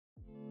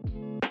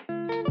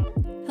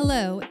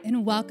Hello,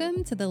 and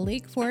welcome to the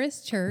Lake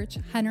Forest Church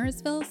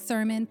Huntersville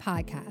Sermon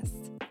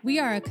Podcast. We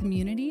are a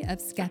community of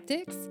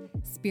skeptics,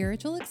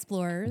 spiritual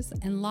explorers,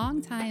 and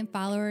longtime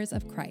followers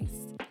of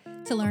Christ.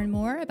 To learn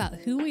more about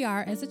who we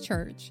are as a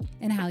church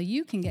and how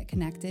you can get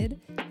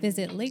connected,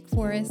 visit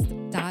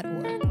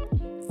lakeforest.org.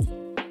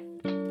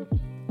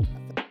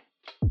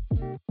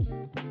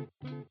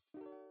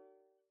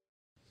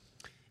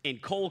 In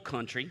coal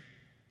country,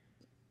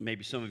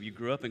 maybe some of you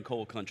grew up in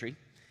coal country,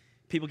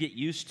 people get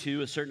used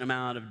to a certain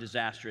amount of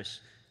disastrous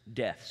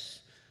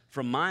deaths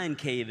from mine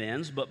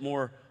cave-ins, but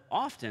more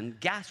often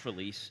gas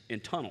release in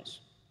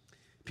tunnels.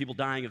 People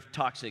dying of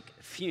toxic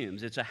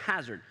fumes. It's a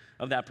hazard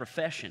of that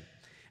profession.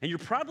 And you're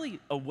probably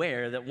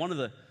aware that one of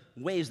the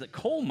ways that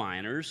coal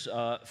miners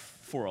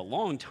for a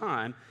long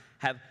time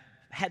have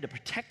had to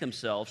protect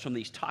themselves from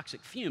these toxic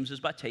fumes is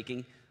by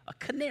taking a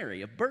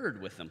canary, a bird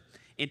with them,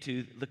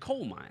 into the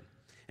coal mine.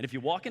 And if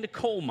you walk into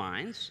coal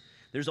mines,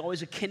 there's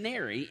always a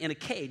canary in a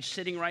cage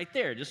sitting right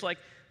there, just like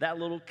that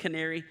little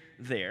canary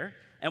there.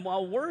 And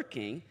while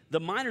working, the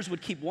miners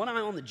would keep one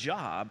eye on the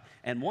job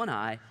and one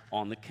eye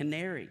on the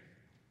canary.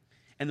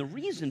 And the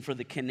reason for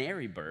the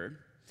canary bird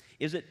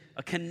is that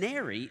a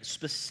canary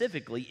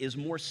specifically is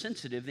more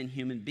sensitive than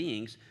human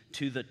beings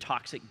to the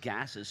toxic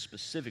gases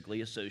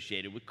specifically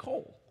associated with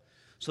coal.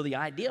 So the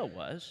idea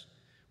was,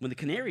 when the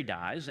canary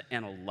dies,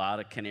 and a lot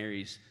of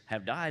canaries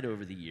have died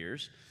over the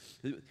years,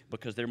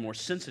 because they're more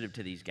sensitive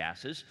to these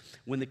gases,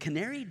 when the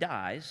canary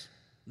dies,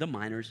 the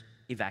miners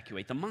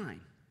evacuate the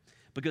mine,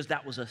 because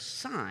that was a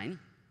sign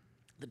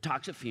that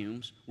toxic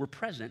fumes were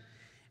present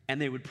and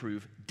they would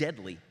prove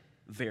deadly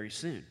very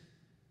soon.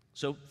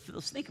 So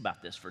let's think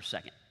about this for a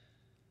second.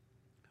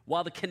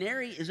 While the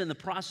canary is in the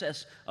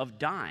process of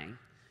dying,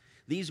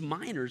 these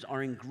miners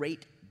are in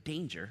great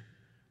danger,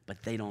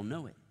 but they don't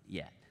know it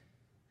yet.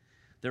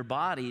 Their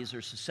bodies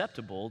are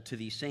susceptible to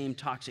these same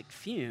toxic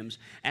fumes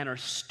and are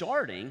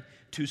starting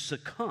to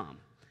succumb.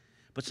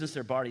 But since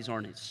their bodies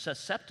aren't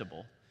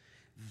susceptible,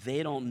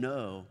 they don't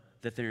know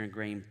that they're in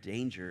grave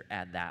danger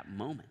at that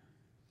moment.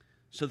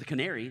 So the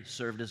canary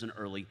served as an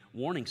early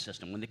warning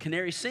system. When the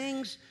canary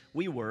sings,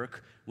 we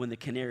work. When the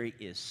canary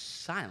is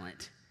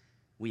silent,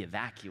 we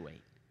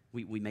evacuate.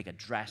 We make a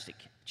drastic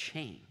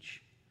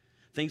change.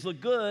 Things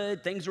look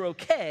good, things are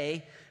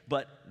okay,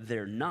 but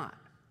they're not.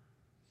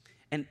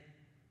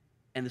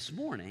 And this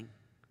morning,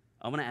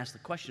 I want to ask the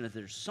question if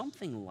there's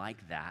something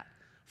like that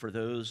for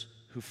those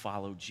who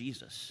follow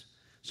Jesus.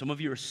 Some of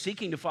you are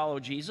seeking to follow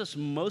Jesus.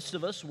 Most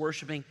of us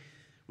worshiping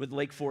with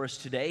Lake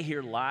Forest today,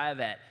 here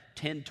live at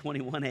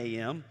 10:21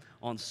 a.m.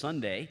 on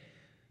Sunday.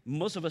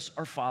 Most of us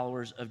are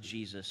followers of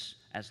Jesus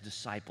as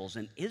disciples.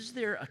 And is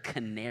there a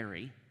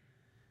canary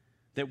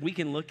that we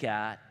can look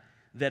at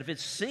that if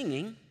it's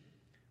singing,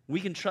 we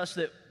can trust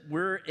that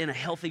we're in a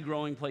healthy,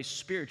 growing place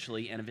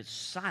spiritually, and if it's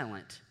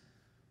silent,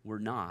 we're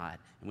not,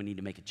 and we need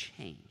to make a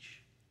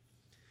change.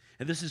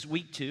 And this is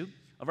week 2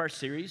 of our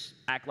series,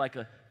 Act Like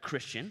a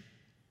Christian.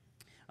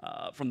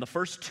 From the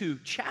first 2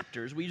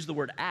 chapters, we use the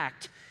word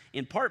act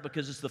in part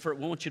because it's the first.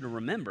 We want you to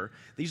remember,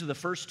 these are the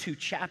first 2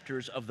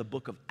 chapters of the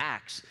book of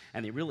Acts,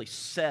 and they really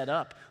set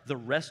up the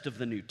rest of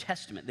the New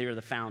Testament. They are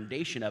the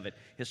foundation of it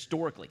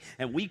historically.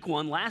 And week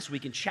 1, last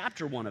week in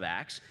chapter 1 of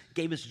Acts,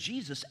 gave us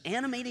Jesus'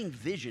 animating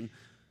vision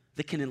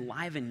that can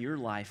enliven your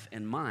life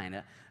and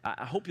mine.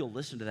 I hope you'll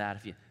listen to that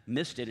if you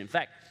missed it. In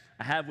fact,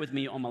 I have with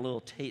me on my little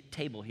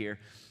table here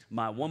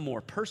my One More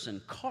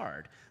Person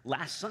card.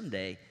 Last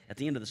Sunday, at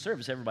the end of the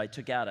service, everybody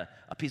took out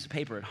a piece of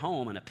paper at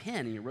home and a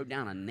pen, and you wrote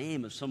down a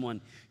name of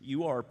someone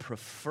you are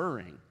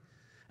preferring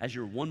as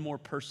your one more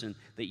person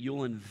that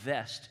you'll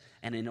invest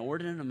an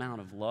inordinate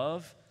amount of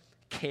love,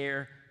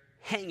 care,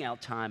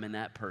 hangout time in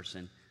that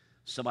person,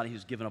 somebody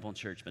who's given up on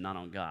church but not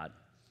on God.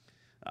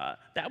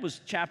 That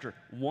was chapter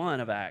 1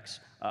 of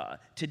Acts.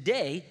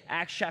 Today,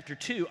 Acts chapter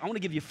 2, I want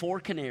to give you 4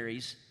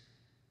 canaries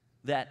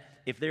that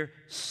if they're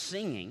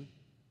singing,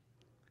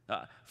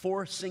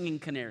 4 singing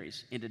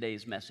canaries in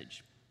today's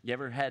message. You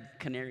ever had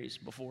canaries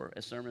before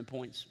as sermon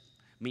points?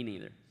 Me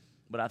neither,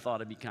 but I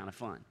thought it'd be kind of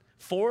fun.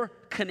 4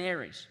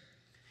 canaries.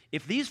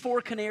 If these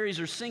 4 canaries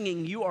are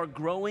singing, you are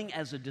growing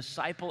as a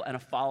disciple and a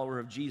follower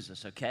of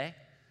Jesus, okay?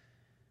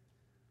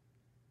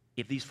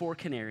 If these 4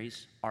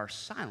 canaries are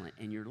silent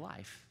in your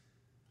life,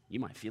 you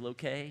might feel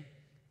okay,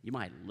 you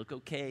might look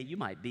okay, you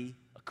might be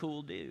a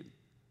cool dude,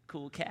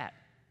 cool cat,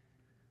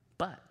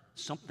 but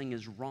something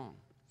is wrong,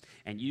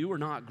 and you are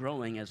not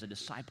growing as a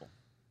disciple.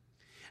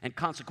 And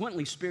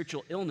consequently,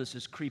 spiritual illness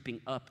is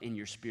creeping up in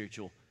your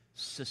spiritual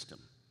system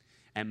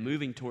and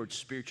moving towards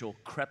spiritual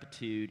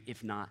crepitude,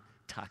 if not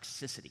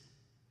toxicity,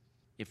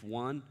 if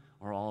one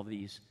or all of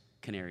these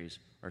canaries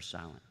are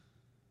silent.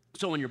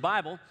 So in your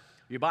Bible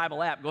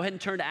app, go ahead and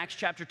turn to Acts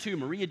chapter 2.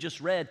 Maria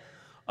just read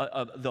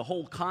the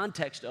whole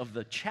context of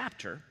the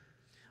chapter,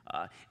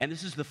 and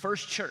this is the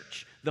first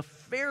church, the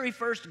very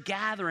first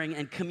gathering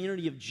and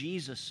community of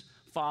Jesus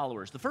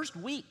followers, the first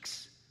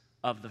weeks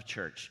of the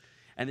church,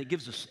 and it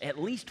gives us at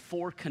least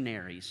 4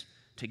 canaries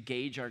to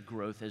gauge our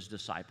growth as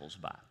disciples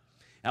by.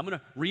 I'm going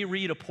to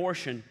reread a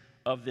portion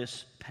of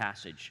this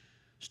passage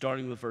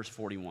starting with verse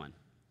 41.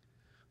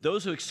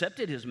 Those who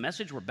accepted his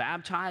message were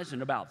baptized,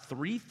 and about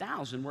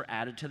 3,000 were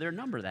added to their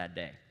number that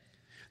day.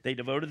 They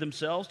devoted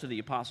themselves to the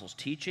apostles'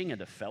 teaching and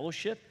to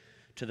fellowship,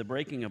 to the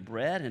breaking of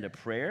bread and to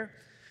prayer.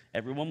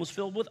 Everyone was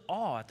filled with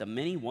awe at the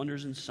many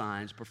wonders and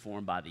signs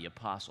performed by the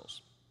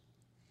apostles.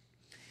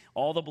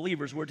 All the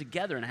believers were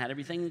together and had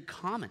everything in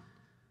common.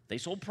 They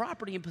sold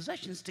property and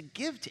possessions to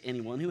give to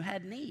anyone who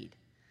had need.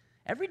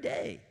 Every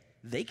day,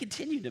 they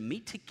continued to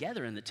meet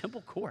together in the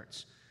temple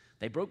courts.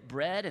 They broke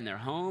bread in their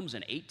homes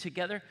and ate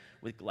together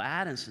with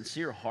glad and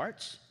sincere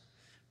hearts,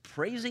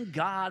 praising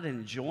God and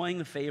enjoying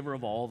the favor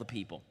of all the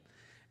people.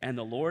 And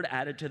the Lord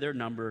added to their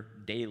number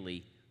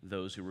daily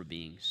those who were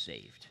being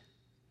saved.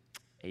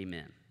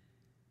 Amen.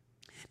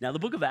 Now, the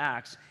book of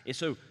Acts is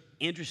so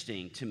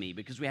interesting to me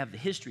because we have the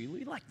history.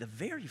 We like the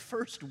very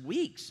first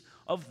weeks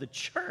of the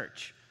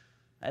church,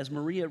 as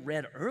Maria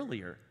read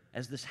earlier,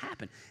 as this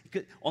happened.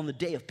 On the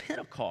day of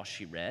Pentecost,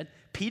 she read,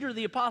 Peter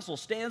the apostle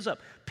stands up.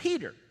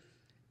 Peter,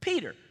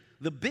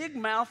 the big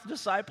mouth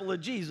disciple of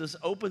Jesus,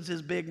 opens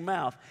his big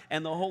mouth,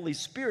 and the Holy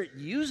Spirit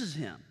uses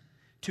him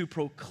to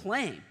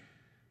proclaim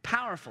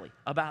powerfully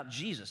about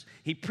Jesus.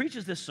 He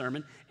preaches this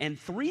sermon, and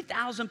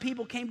 3,000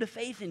 people came to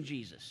faith in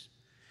Jesus.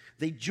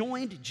 They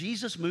joined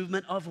Jesus'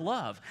 movement of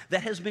love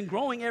that has been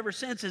growing ever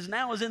since, is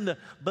now in the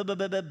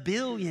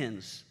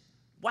billions.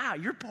 Wow,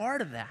 you're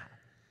part of that.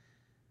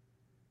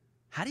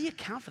 How do you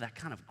account for that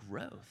kind of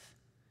growth?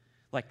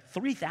 Like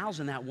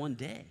 3,000 that one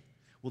day.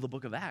 Well, the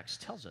book of Acts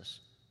tells us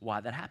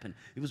why that happened.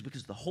 It was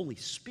because the Holy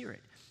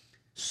Spirit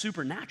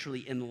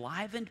supernaturally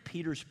enlivened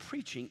Peter's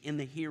preaching in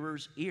the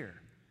hearer's ear.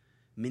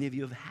 Many of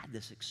you have had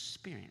this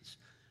experience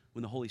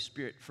when the Holy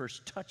Spirit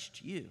first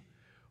touched you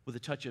with a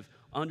touch of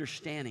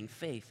understanding,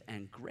 faith,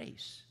 and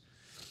grace.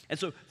 And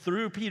so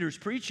through Peter's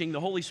preaching, the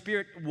Holy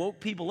Spirit woke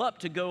people up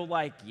to go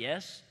like,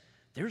 yes,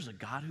 there's a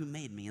God who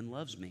made me and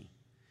loves me.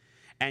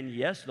 And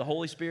yes, the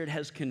Holy Spirit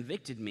has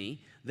convicted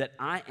me that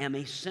I am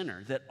a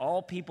sinner, that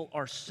all people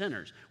are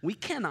sinners. We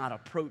cannot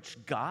approach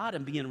God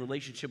and be in a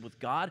relationship with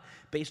God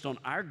based on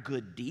our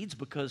good deeds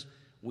because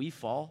we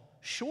fall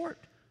short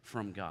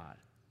from God.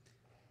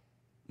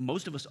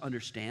 Most of us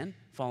understand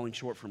falling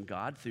short from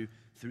God through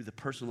the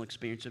personal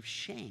experience of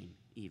shame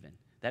even.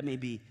 That may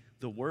be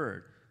the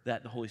word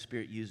that the Holy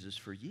Spirit uses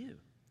for you.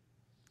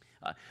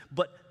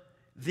 But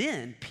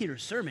then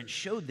Peter's sermon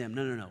showed them,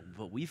 no,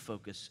 but we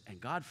focus, and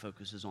God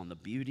focuses on the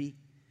beauty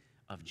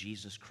of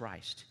Jesus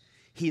Christ.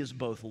 He is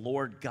both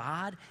Lord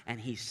God and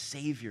He's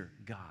Savior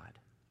God.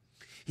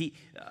 He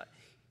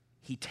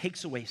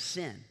takes away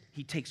sin.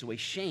 He takes away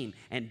shame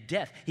and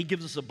death. He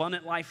gives us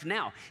abundant life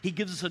now. He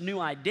gives us a new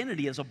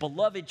identity as a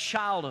beloved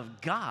child of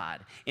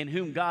God in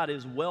whom God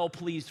is well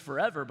pleased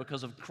forever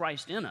because of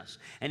Christ in us.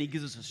 And He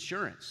gives us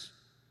assurance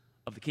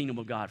of the kingdom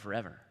of God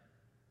forever.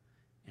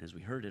 And as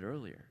we heard it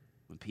earlier,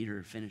 when Peter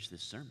had finished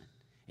this sermon,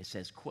 it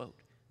says, quote,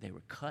 they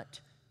were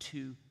cut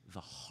to the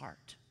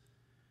heart.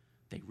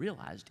 They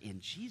realized in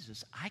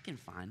Jesus, I can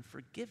find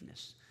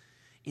forgiveness.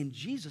 In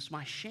Jesus,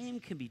 my shame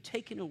can be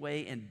taken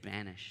away and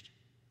banished.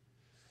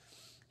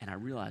 And I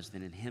realized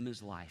that in Him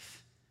is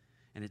life.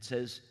 And it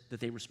says that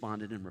they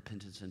responded in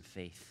repentance and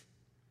faith.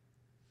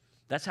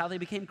 That's how they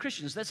became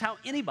Christians. That's how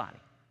anybody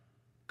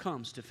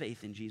comes to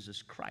faith in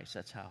Jesus Christ.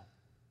 That's how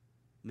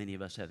many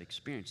of us have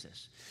experienced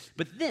this.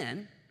 But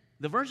then,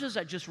 the verses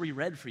I just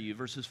reread for you,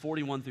 verses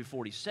 41 through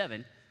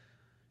 47,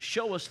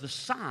 show us the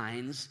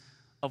signs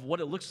of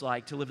what it looks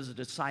like to live as a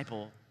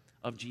disciple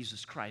of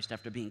Jesus Christ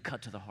after being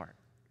cut to the heart.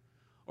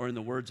 Or in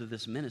the words of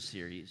this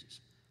miniseries,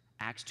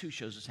 Acts 2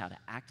 shows us how to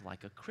act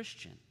like a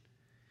Christian.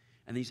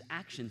 And these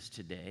actions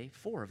today,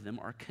 4 of them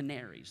are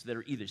canaries that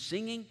are either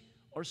singing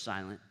or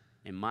silent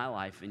in my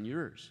life and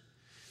yours.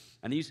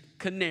 And these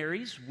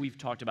canaries, we've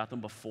talked about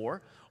them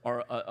before,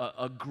 are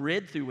a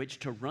grid through which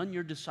to run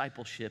your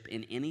discipleship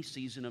in any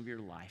season of your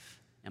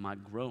life. Am I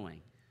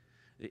growing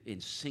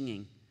in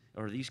singing,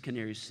 or are these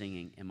canaries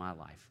singing in my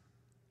life?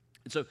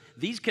 And so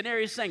these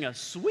canaries sang a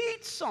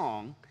sweet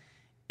song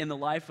in the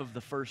life of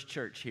the first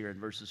church here in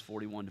verses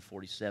 41 to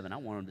 47. I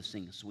want them to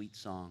sing a sweet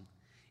song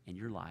in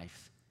your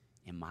life,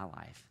 in my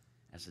life,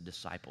 as a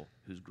disciple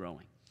who's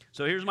growing.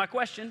 So here's my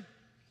question.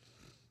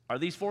 Are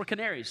these 4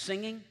 canaries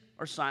singing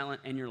or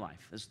silent in your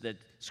life? That's the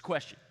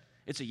question.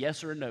 It's a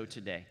yes or a no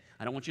today.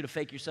 I don't want you to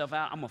fake yourself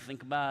out. I'm going to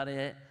think about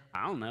it.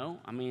 I don't know.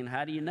 I mean,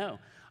 how do you know?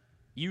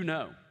 You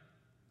know.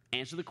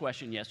 Answer the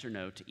question yes or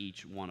no to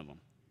each one of them.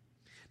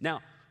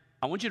 Now,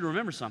 I want you to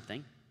remember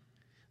something.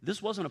 This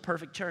wasn't a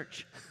perfect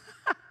church.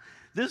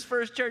 This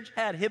first church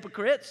had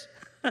hypocrites.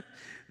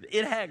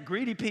 It had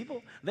greedy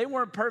people. They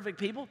weren't perfect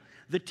people.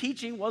 The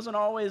teaching wasn't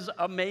always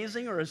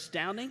amazing or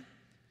astounding,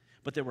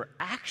 but there were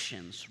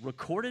actions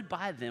recorded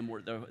by them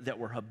that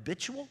were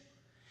habitual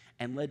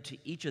and led to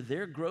each of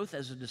their growth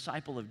as a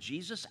disciple of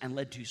Jesus and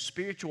led to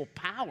spiritual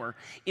power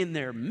in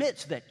their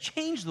midst that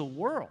changed the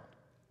world.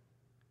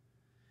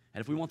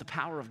 And if we want the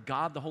power of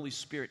God, the Holy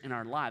Spirit in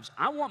our lives,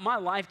 I want my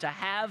life to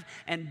have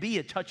and be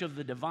a touch of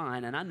the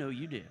divine, and I know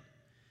you do.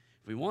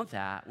 If we want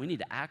that, we need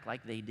to act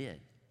like they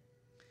did.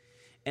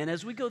 And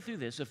as we go through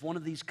this, if one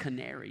of these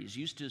canaries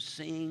used to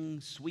sing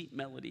sweet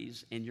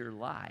melodies in your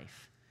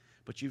life,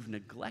 but you've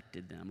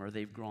neglected them or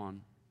they've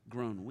grown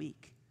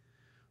weak,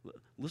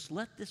 let's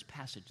let this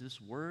passage, this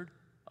word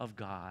of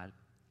God,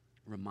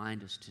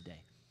 remind us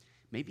today.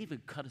 Maybe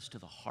even cut us to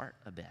the heart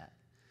a bit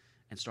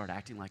and start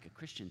acting like a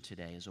Christian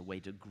today as a way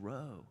to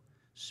grow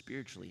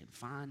spiritually and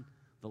find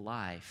the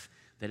life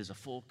that is a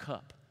full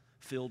cup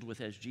filled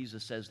with, as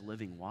Jesus says,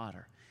 living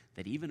water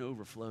that even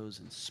overflows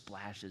and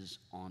splashes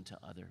onto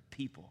other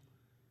people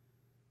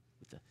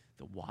with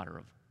the water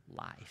of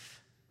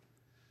life.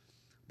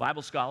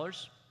 Bible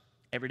scholars,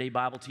 everyday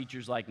Bible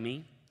teachers like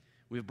me,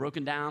 we've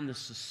broken down the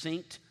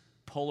succinct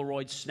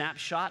Polaroid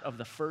snapshot of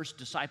the first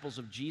disciples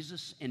of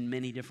Jesus in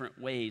many different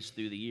ways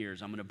through the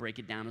years. I'm going to break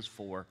it down as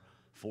four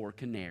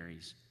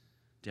canaries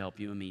to help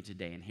you and me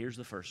today. And here's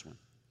the first one.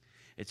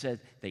 It said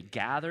they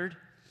gathered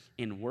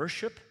in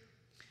worship,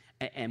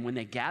 and when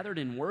they gathered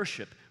in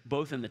worship,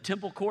 both in the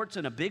temple courts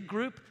in a big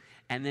group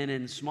and then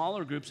in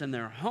smaller groups in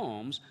their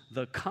homes,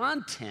 the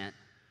content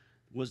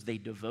was they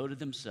devoted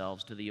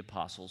themselves to the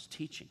apostles'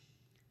 teaching.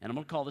 And I'm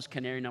going to call this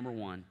canary number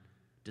one,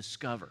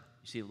 discover.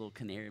 You see a little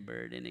canary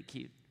bird, isn't it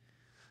cute?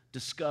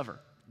 Discover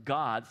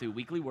God through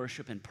weekly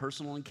worship and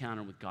personal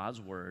encounter with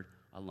God's word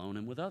alone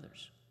and with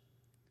others.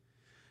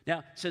 Now,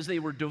 it says they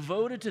were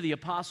devoted to the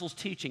apostles'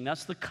 teaching.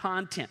 That's the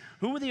content.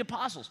 Who were the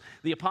apostles?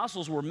 The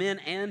apostles were men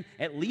and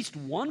at least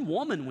one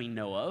woman we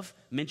know of,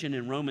 mentioned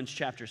in Romans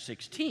chapter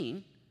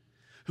 16,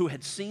 who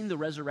had seen the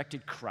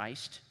resurrected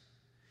Christ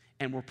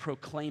and were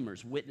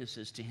proclaimers,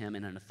 witnesses to him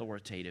in an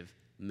authoritative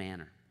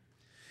manner.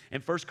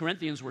 In 1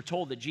 Corinthians, we're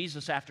told that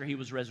Jesus, after he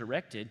was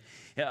resurrected,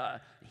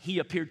 he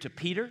appeared to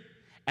Peter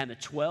and the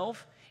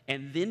 12,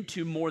 and then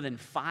to more than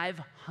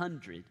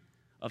 500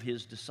 of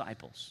his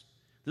disciples.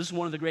 This is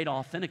one of the great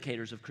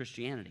authenticators of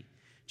Christianity.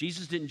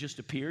 Jesus didn't just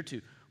appear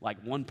to like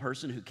one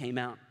person who came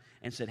out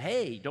and said,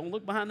 hey, don't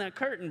look behind that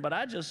curtain, but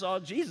I just saw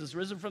Jesus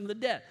risen from the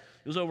dead.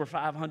 It was over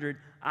 500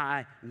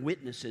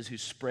 eyewitnesses who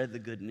spread the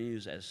good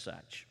news as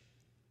such.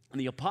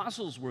 And the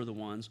apostles were the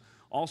ones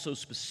also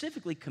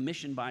specifically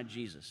commissioned by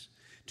Jesus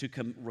to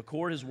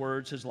record his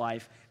words, his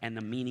life, and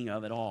the meaning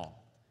of it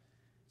all.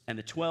 And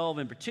the 12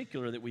 in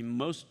particular that we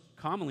most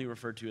commonly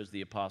refer to as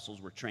the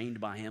apostles were trained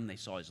by him. They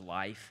saw his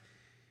life.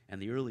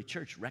 And the early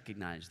church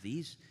recognized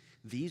these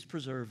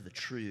preserve the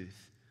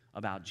truth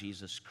about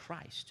Jesus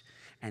Christ.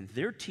 And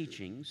their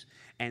teachings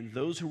and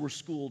those who were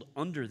schooled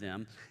under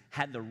them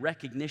had the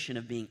recognition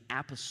of being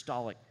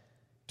apostolic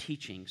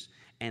teachings.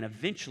 And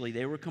eventually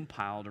they were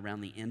compiled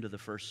around the end of the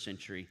first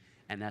century,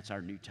 and that's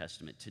our New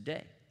Testament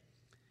today.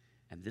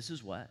 And this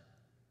is what,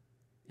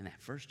 in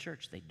that first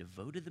church, they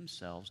devoted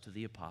themselves to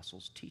the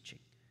apostles' teaching.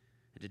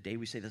 And today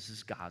we say this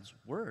is God's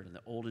word in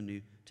the Old and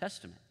New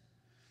Testament.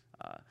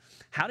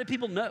 How did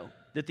people know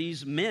that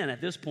these men at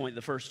this point,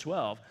 the first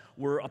 12,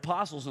 were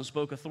apostles and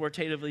spoke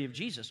authoritatively of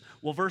Jesus?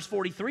 Well, verse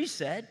 43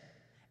 said,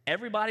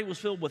 everybody was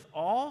filled with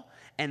awe,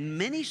 and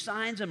many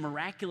signs and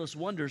miraculous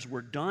wonders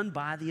were done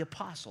by the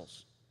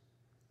apostles.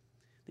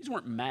 These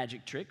weren't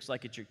magic tricks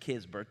like at your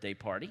kid's birthday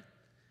party.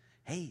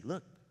 Hey,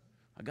 look,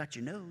 I got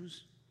your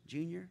nose,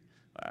 Junior.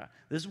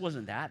 This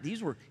wasn't that.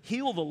 These were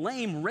heal the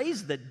lame,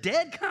 raise the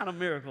dead kind of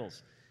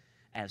miracles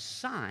as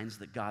signs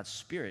that God's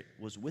Spirit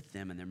was with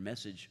them and their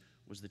message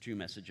was the true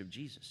message of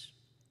Jesus.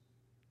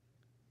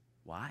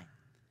 Why?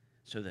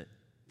 So that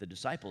the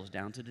disciples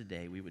down to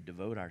today, we would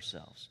devote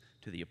ourselves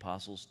to the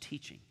apostles'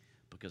 teaching,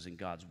 because in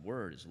God's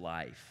word is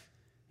life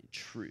and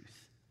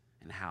truth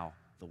and how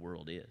the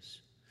world is.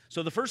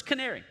 So the first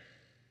canary,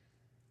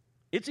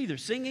 it's either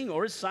singing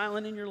or it's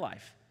silent in your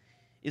life,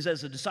 is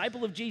as a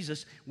disciple of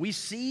Jesus, we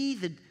see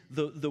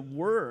the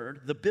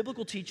word, the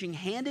biblical teaching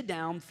handed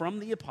down from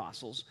the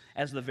apostles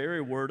as the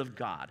very word of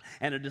God.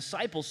 And a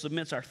disciple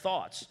submits our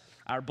thoughts,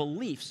 our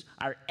beliefs,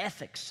 our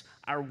ethics,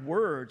 our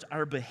words,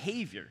 our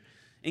behavior,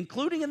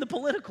 including in the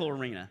political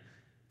arena,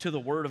 to the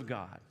word of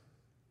God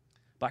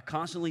by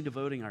constantly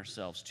devoting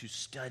ourselves to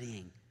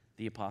studying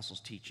the apostles'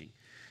 teaching.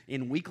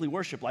 In weekly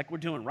worship, like we're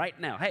doing right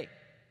now, hey,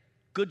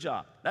 good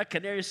job. That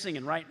canary is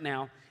singing right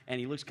now, and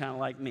he looks kind of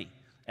like me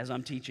as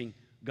I'm teaching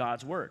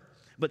God's word.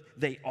 But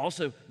they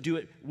also do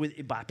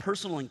it by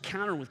personal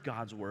encounter with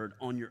God's word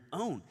on your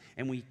own.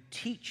 And we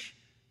teach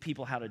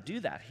people how to do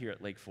that here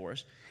at Lake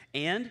Forest.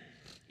 And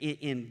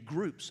in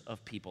groups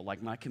of people,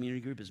 like my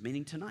community group is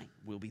meeting tonight,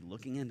 we'll be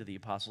looking into the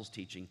apostles'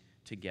 teaching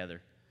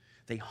together.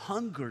 They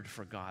hungered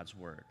for God's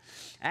word.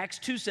 Acts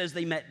 2 says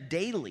they met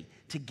daily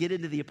to get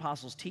into the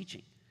apostles'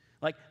 teaching.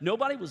 Like,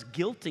 nobody was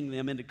guilting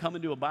them into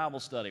coming to a Bible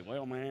study.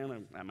 Well,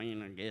 man, I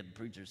get the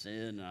preacher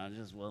said, and I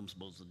just what I'm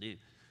supposed to do.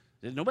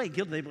 Nobody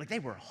guilted them. Like, they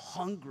were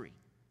hungry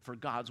for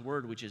God's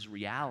word, which is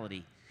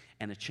reality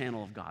and a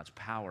channel of God's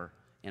power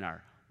in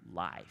our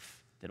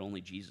life that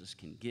only Jesus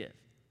can give.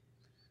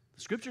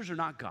 The scriptures are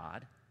not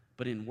God,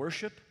 but in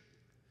worship,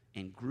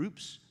 in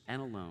groups,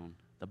 and alone,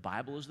 the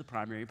Bible is the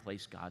primary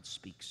place God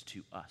speaks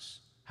to us.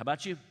 How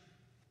about you?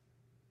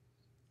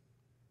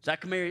 Is that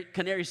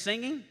canary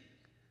singing?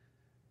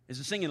 Is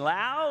it singing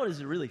loud? Is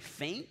it really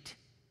faint?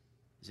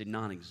 is a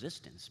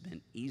non-existent. It's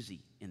been easy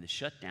in the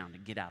shutdown to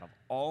get out of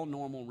all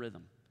normal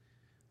rhythm.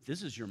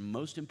 This is your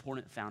most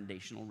important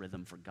foundational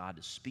rhythm for God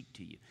to speak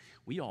to you.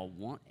 We all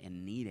want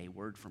and need a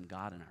word from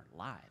God in our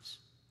lives.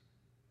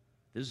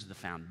 This is the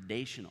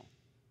foundational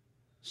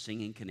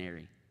singing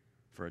canary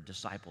for a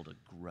disciple to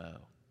grow.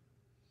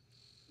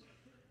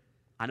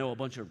 I know a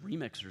bunch of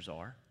remixers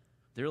are.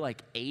 They're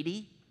like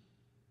 80.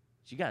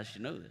 You guys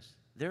should know this.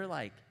 They're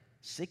like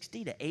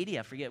 60 to 80,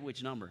 I forget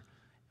which number.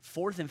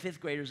 4th and 5th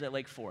graders at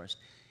Lake Forest,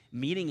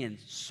 meeting in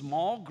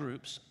small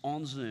groups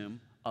on Zoom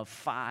of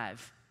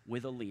 5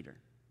 with a leader,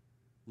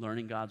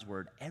 learning God's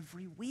word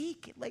every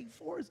week at Lake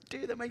Forest.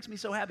 Dude, that makes me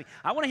so happy.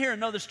 I want to hear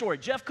another story.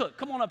 Jeff Cook,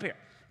 come on up here.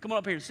 Come on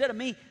up here. Instead of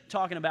me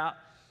talking about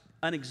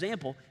an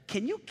example,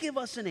 can you give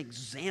us an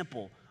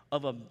example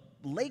of a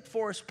Lake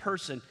Forest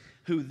person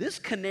who this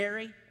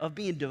canary of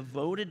being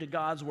devoted to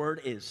God's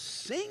word is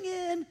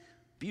singing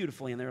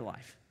beautifully in their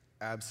life?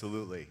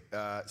 Absolutely.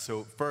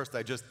 So first,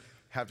 I just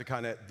have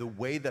to the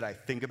way that I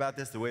think about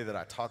this, the way that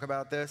I talk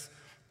about this,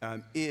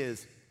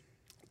 is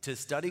to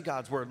study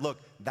God's word. Look,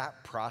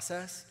 that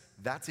process,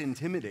 that's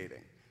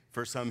intimidating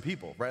for some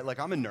people, right? Like,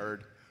 I'm a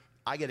nerd.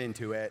 I get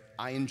into it.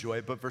 I enjoy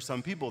it. But for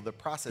some people, the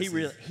process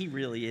He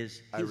really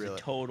is. He's a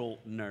total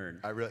nerd.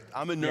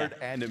 I'm a nerd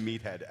and a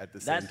meathead at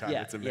the same time.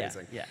 It's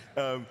amazing.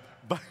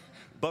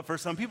 But for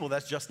some people,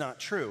 that's just not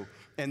true.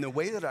 And the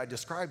way that I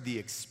describe the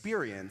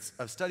experience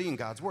of studying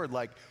God's word,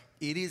 like,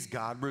 it is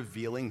God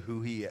revealing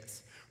who he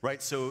is,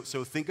 right? So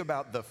think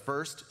about the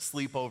first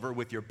sleepover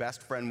with your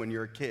best friend when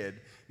you're a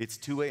kid. It's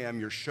 2 a.m.,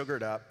 you're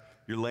sugared up,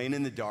 you're laying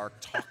in the dark,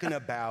 talking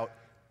about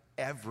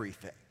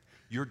everything.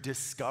 You're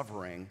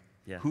discovering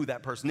who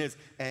that person is.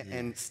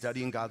 And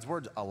studying God's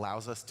word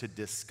allows us to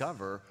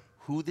discover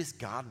who this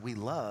God we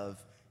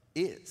love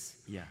is.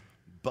 Yeah.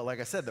 But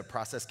like I said, the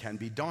process can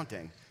be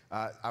daunting.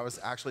 I was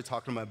actually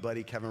talking to my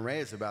buddy Kevin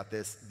Reyes about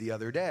this the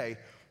other day,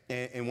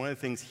 and one of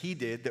the things he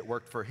did that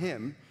worked for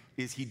him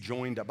is he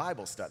joined a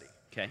Bible study.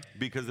 Okay.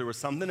 Because there was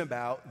something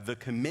about the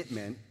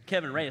commitment.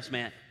 Kevin Reyes,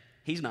 man,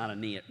 he's not a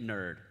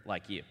nerd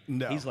like you.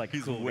 No, he's like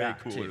he's cool way guy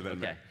cooler too. than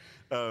me.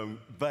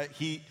 But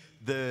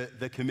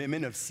the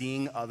commitment of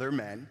seeing other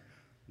men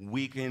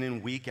week in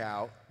and week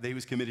out, that he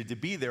was committed to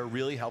be there,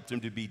 really helped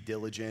him to be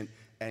diligent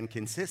and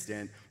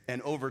consistent.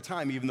 And over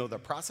time, even though the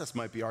process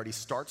might be hard, he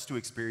starts to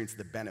experience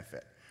the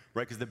benefit,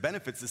 right? Because the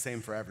benefit's the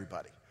same for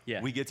everybody.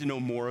 Yeah. We get to know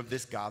more of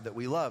this God that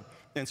we love.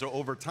 And so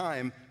over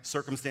time,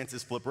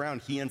 circumstances flip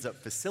around. He ends up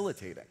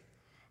facilitating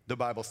the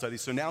Bible study.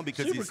 So now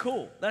because he's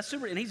cool. That's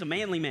super. And he's a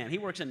manly man. He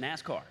works in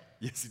NASCAR.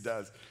 Yes, he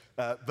does.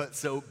 But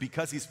so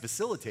because he's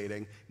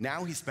facilitating,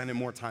 now he's spending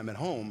more time at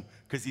home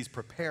because he's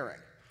preparing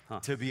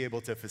to be able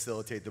to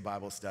facilitate the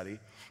Bible study.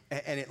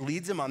 And it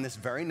leads him on this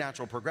very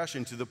natural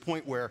progression to the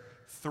point where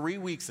 3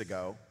 weeks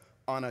ago,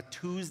 on a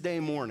Tuesday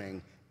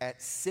morning at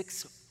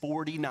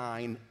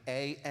 6:49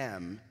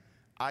 a.m.,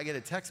 I get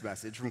a text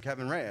message from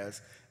Kevin Reyes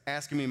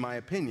asking me my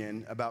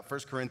opinion about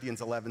 1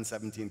 Corinthians 11,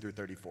 17 through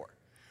 34.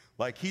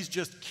 Like, he's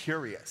just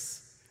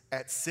curious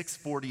at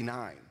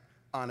 6:49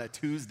 on a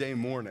Tuesday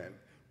morning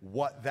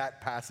what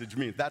that passage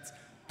means. That's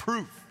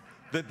proof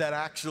that that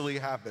actually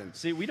happened.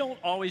 See, we don't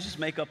always just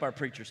make up our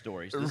preacher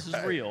stories. This is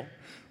real.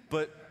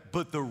 But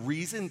the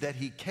reason that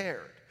he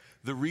cared,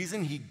 the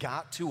reason he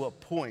got to a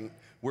point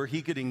where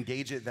he could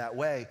engage it that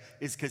way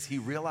is because he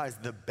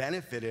realized the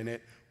benefit in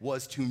it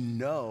was to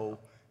know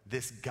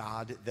this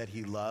God that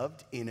he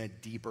loved in a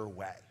deeper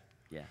way.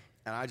 Yeah.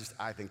 And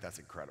I think that's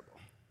incredible.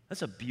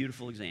 That's a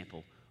beautiful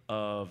example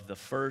of the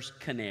first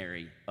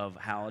canary of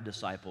how a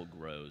disciple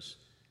grows,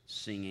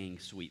 singing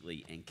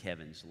sweetly in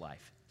Kevin's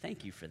life.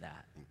 Thank you for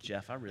that,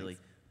 Jeff. I really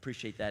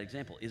appreciate that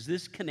example. Is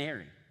this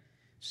canary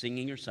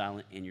singing or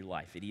silent in your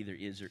life? It either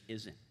is or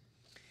isn't.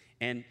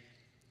 And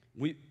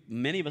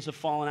many of us have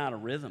fallen out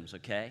of rhythms,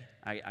 okay?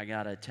 I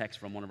got a text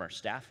from one of our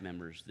staff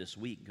members this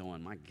week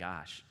going, my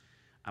gosh,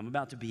 I'm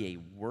about to be a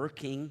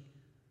working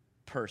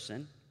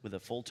person with a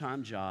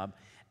full-time job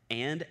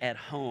and at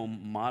home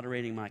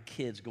moderating my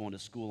kids going to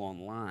school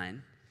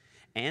online,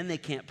 and they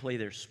can't play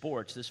their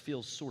sports. This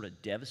feels sort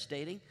of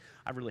devastating.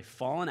 I've really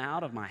fallen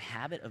out of my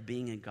habit of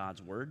being in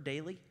God's Word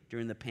daily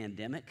during the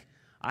pandemic.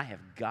 I have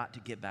got to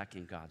get back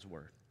in God's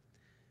Word.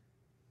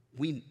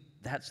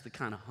 That's the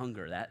kind of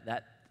hunger,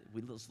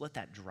 let's let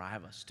that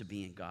drive us to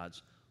be in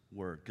God's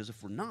Word. Because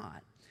if we're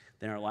not,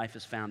 then our life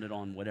is founded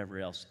on whatever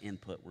else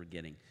input we're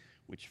getting,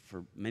 which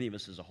for many of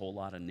us is a whole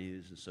lot of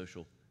news and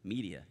social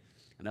media.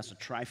 And that's a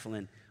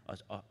trifling,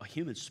 a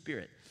human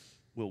spirit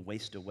will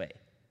waste away.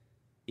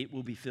 It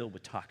will be filled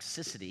with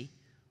toxicity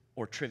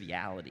or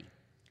triviality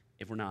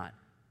if we're not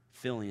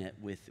filling it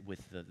with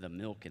the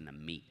milk and the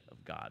meat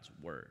of God's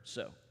Word.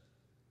 So,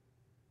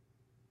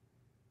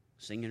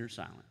 singing or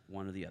silent,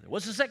 one or the other.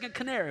 What's the second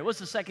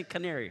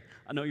canary?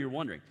 I know you're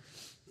wondering.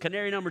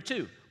 Canary number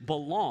 2,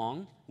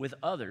 belong with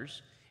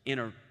others in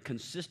a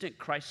consistent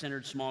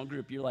Christ-centered small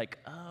group. You're like,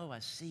 oh, I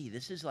see.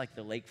 This is like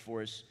the Lake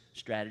Forest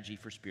strategy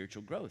for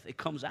spiritual growth. It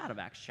comes out of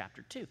Acts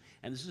chapter 2.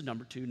 And this is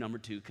number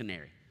two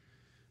canary.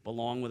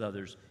 belong with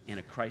others in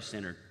a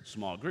Christ-centered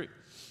small group.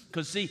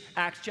 Because see,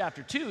 Acts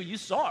chapter 2, you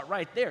saw it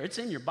right there. It's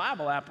in your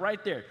Bible app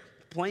right there.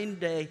 Plain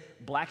day,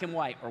 black and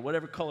white, or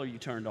whatever color you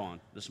turned on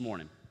this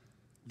morning.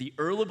 The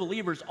early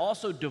believers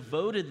also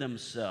devoted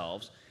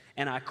themselves,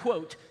 and I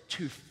quote,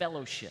 to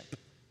fellowship.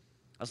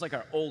 That's like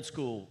our old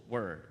school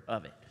word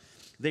of it.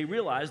 They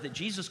realized that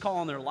Jesus' call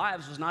on their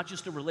lives was not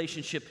just a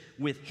relationship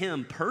with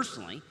him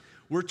personally.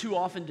 We're too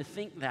often to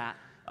think that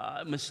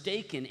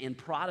mistaken in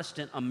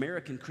Protestant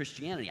American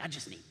Christianity. I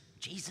just need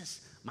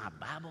Jesus, my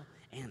Bible,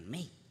 and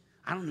me.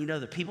 I don't need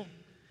other people.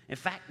 In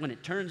fact, when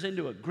it turns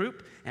into a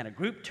group and a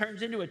group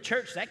turns into a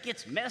church, that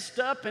gets messed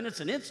up and it's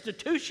an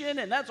institution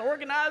and that's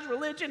organized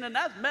religion and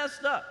that's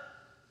messed up.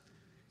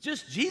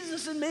 Just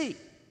Jesus and me.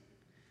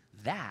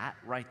 That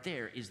right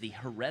there is the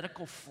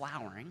heretical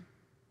flowering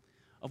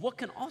of what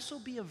can also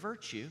be a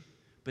virtue,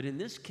 but in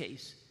this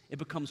case, it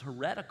becomes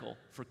heretical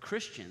for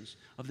Christians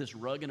of this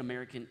rugged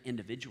American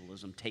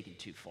individualism taken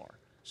too far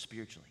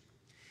spiritually.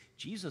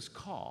 Jesus'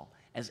 call,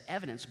 as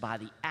evidenced by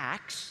the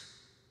acts,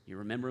 you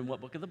remember in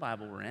what book of the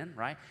Bible we're in,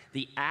 right?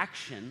 The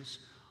actions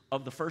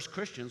of the first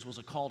Christians was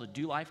a call to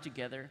do life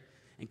together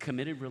and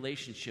committed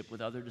relationship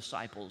with other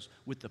disciples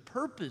with the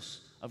purpose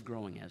of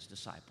growing as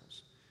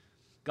disciples.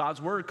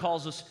 God's word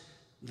calls us,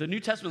 the New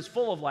Testament's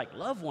full of like,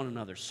 love one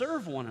another,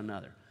 serve one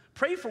another,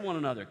 pray for one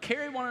another,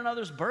 carry one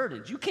another's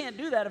burdens. You can't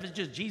do that if it's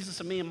just Jesus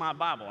and me and my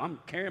Bible. I'm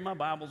carrying my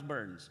Bible's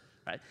burdens,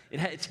 right?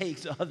 It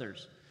takes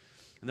others.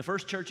 And the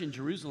first church in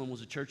Jerusalem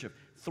was a church of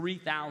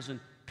 3,000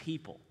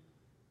 people.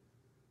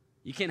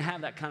 You can't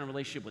have that kind of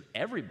relationship with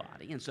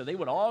everybody. And so they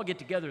would all get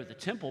together at the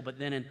temple, but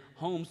then in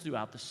homes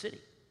throughout the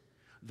city.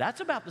 That's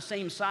about the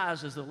same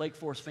size as the Lake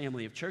Forest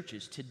family of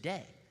churches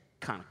today.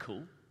 Kind of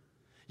cool.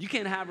 You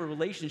can't have a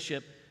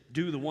relationship,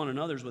 do the one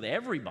another's with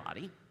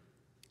everybody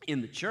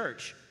in the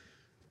church,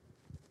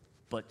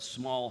 but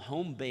small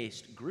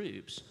home-based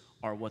groups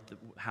are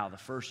how the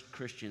first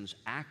Christians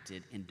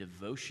acted in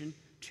devotion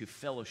to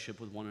fellowship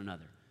with one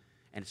another.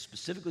 And it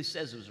specifically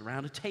says it was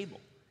around a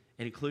table.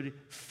 It included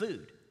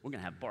food. We're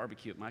going to have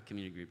barbecue at my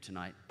community group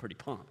tonight. Pretty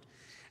pumped.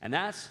 And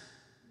that's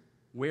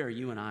where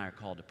you and I are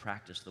called to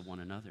practice the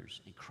one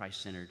another's in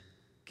Christ-centered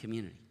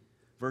community.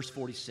 Verse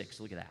 46,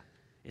 look at that.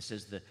 It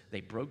says that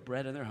they broke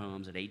bread in their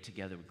homes and ate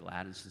together with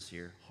glad and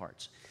sincere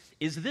hearts.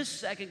 Is this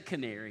second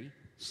canary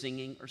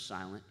singing or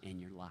silent in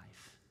your life?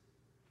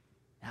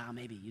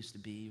 Maybe it used to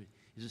be.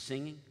 Is it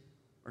singing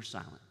or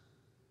silent?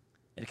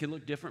 And it can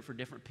look different for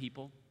different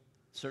people.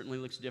 Certainly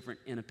looks different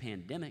in a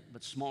pandemic,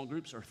 but small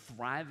groups are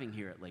thriving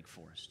here at Lake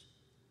Forest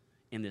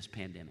in this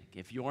pandemic.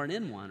 If you aren't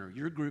in one or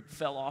your group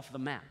fell off the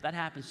map, that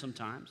happens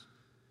sometimes.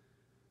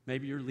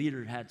 Maybe your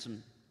leader had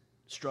some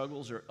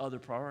struggles or other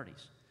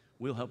priorities.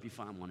 We'll help you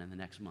find one in the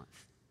next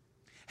month.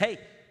 Hey,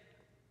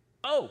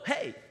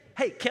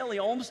 Kelly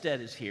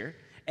Olmstead is here.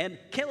 And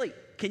Kelly,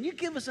 can you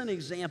give us an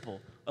example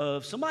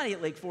of somebody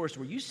at Lake Forest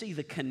where you see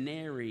the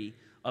canary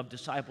of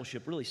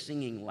discipleship really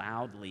singing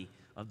loudly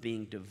of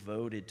being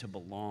devoted to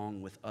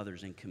belong with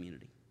others in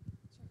community?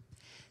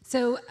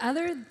 So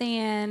other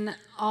than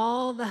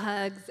all the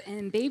hugs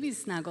and baby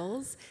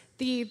snuggles,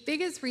 the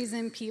biggest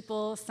reason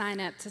people sign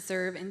up to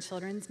serve in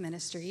children's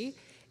ministry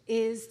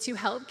is to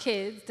help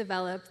kids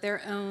develop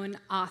their own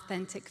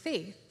authentic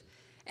faith.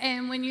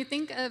 And when you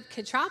think of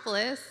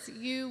Kidstropolis,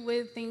 you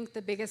would think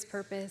the biggest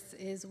purpose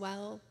is,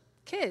 well,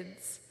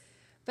 kids.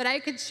 But I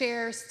could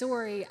share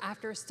story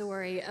after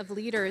story of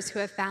leaders who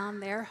have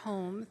found their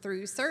home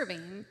through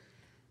serving.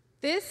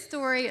 This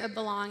story of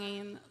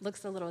belonging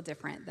looks a little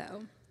different,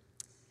 though.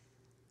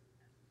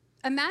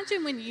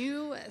 Imagine when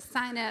you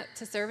sign up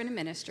to serve in a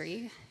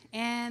ministry,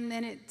 and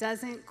then it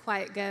doesn't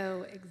quite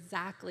go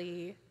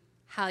exactly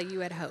how you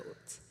had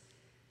hoped.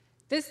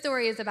 This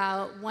story is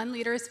about one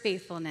leader's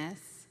faithfulness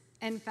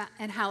and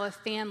how a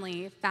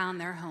family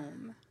found their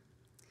home.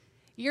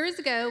 Years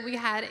ago, we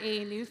had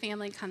a new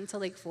family come to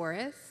Lake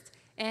Forest,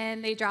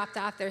 and they dropped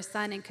off their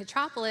son in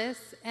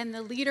Kidstropolis, and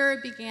the leader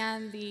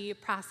began the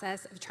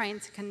process of trying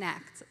to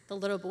connect the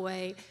little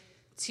boy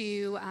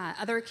to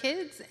other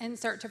kids and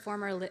start to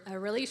form a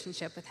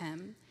relationship with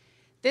him.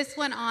 This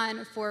went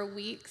on for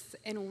weeks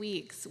and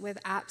weeks with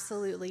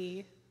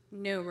absolutely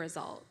no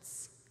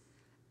results.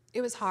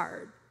 It was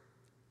hard,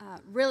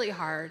 really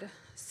hard.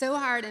 So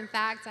hard, in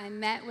fact, I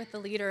met with the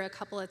leader a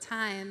couple of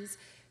times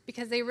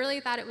because they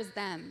really thought it was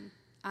them.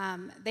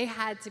 They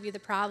had to be the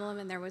problem,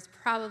 and there was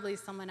probably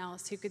someone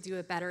else who could do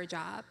a better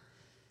job.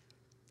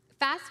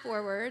 Fast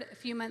forward, a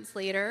few months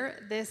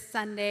later, this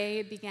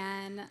Sunday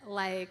began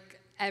like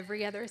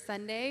every other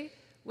Sunday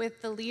with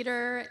the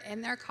leader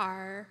in their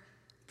car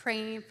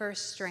praying for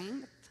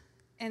strength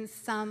and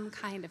some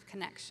kind of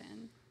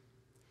connection.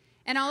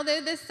 And although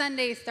this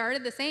Sunday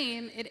started the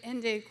same, it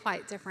ended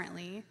quite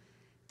differently.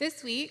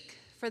 This week,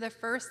 for the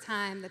first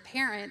time, the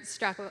parents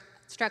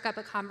struck up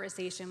a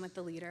conversation with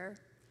the leader.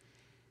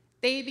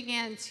 They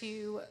began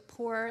to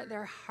pour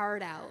their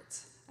heart out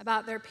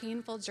about their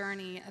painful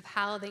journey of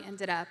how they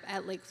ended up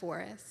at Lake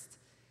Forest.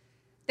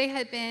 They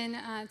had been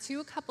to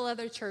a couple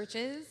other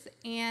churches,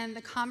 and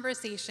the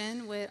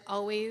conversation would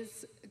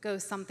always go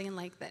something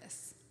like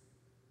this.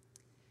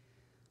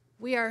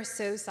 "We are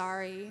so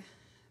sorry,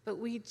 but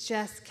we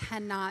just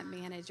cannot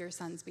manage your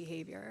son's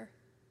behavior.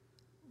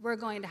 We're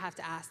going to have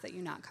to ask that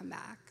you not come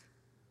back."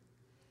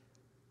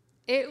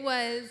 It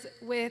was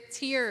with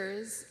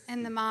tears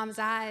in the mom's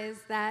eyes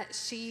that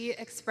she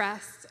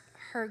expressed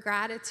her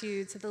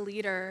gratitude to the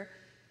leader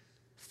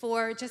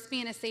for just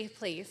being a safe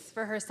place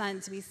for her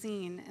son to be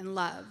seen and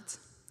loved.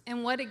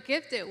 And what a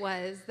gift it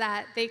was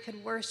that they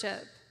could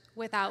worship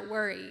without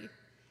worry.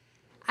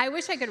 I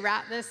wish I could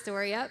wrap this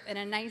story up in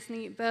a nice,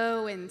 neat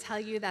bow and tell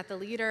you that the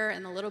leader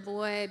and the little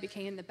boy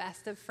became the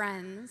best of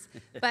friends,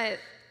 but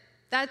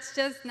that's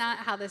just not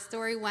how the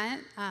story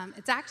went.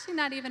 It's actually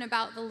not even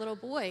about the little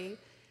boy.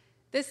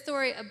 This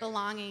story of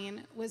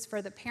belonging was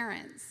for the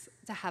parents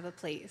to have a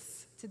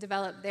place to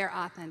develop their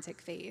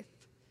authentic faith.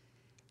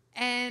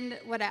 And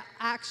what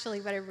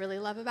I really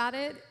love about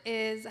it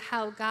is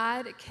how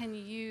God can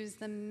use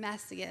the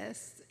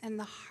messiest and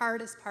the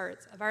hardest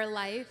parts of our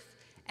life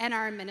and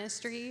our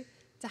ministry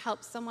to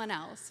help someone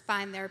else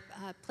find their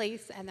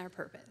place and their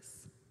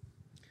purpose.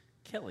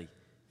 Kelly,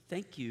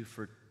 thank you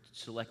for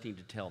selecting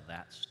to tell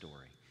that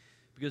story,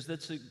 because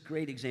that's a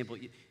great example.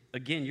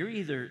 Again,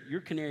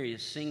 your canary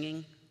is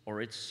singing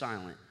or it's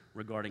silent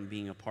regarding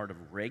being a part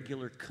of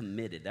regular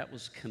committed. That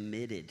was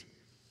committed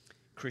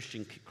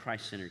Christian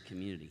Christ-centered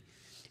community.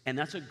 And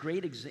that's a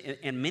great example.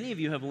 And many of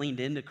you have leaned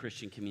into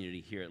Christian community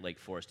here at Lake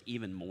Forest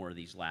even more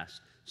these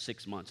last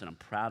 6 months, and I'm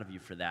proud of you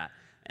for that.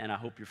 And I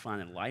hope you're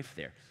finding life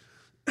there.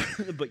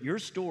 But your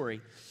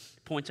story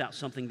points out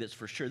something that's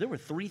for sure. There were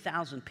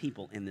 3,000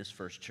 people in this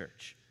first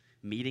church,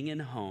 meeting in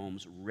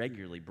homes,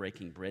 regularly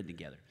breaking bread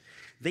together.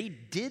 They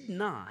did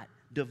not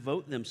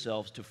devote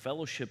themselves to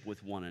fellowship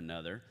with one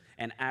another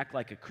and act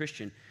like a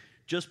Christian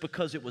just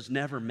because it was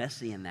never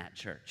messy in that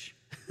church.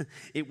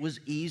 It was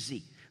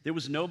easy. There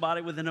was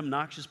nobody with an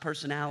obnoxious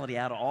personality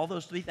out of all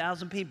those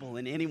 3,000 people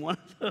in any one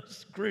of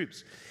those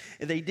groups.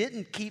 And they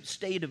didn't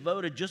stay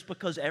devoted just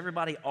because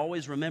everybody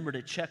always remembered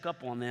to check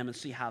up on them and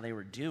see how they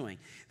were doing.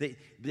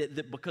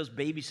 Because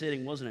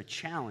babysitting wasn't a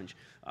challenge.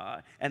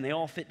 And they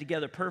all fit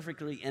together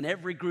perfectly, and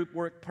every group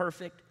worked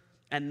perfect,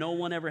 and no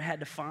one ever had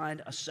to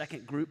find a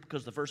second group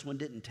because the first one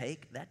didn't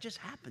take. That just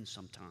happens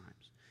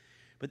sometimes.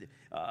 But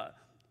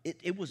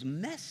it was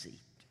messy,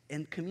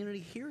 and community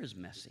here is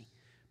messy.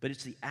 But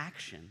it's the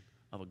action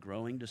of a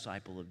growing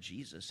disciple of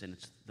Jesus, and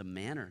it's the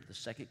manner, the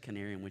second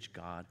canary in which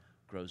God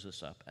grows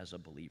us up as a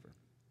believer.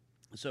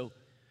 So,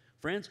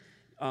 friends,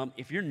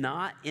 if you're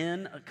not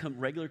in a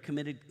regular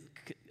committed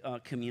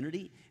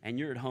community and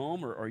you're at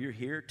home or you're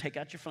here, take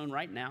out your phone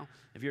right now.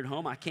 If you're at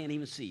home, I can't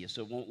even see you,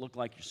 so it won't look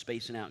like you're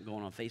spacing out and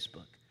going on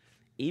Facebook.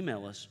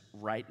 Email us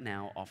right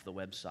now off the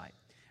website,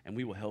 and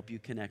we will help you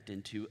connect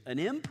into an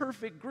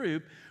imperfect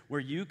group where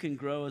you can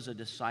grow as a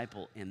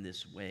disciple in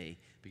this way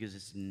because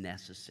it's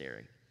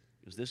necessary.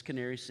 Is this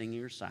canary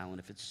singing or silent?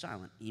 If it's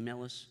silent,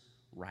 email us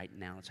right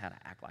now. It's how to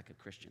act like a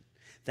Christian.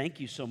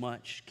 Thank you so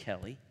much,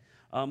 Kelly.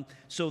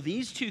 So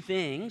these two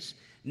things,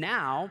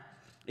 now,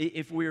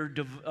 if we're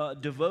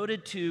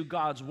devoted to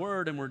God's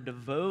word and we're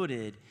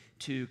devoted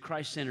to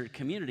Christ-centered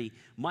community,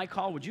 Mike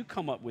Hall, would you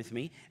come up with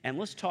me and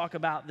let's talk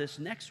about this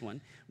next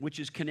one, which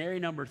is canary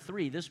number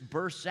 3. This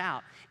bursts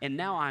out, and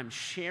now I'm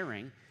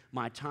sharing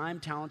my time,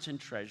 talents, and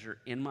treasure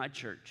in my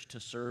church to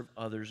serve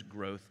others'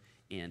 growth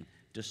in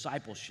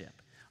discipleship.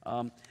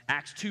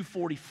 Acts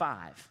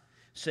 2:45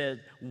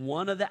 said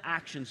one of the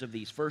actions of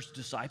these first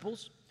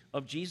disciples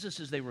of Jesus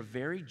is they were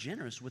very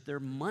generous with their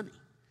money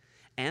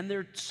and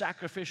their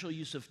sacrificial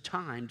use of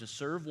time to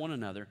serve one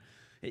another.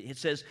 It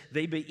says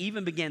they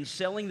even began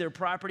selling their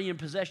property and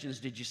possessions.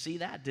 Did you see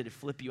that? Did it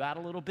flip you out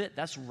a little bit?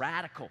 That's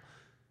radical.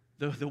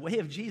 The way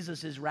of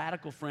Jesus is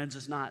radical, friends.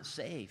 It's not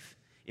safe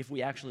if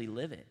we actually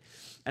live it.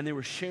 And they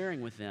were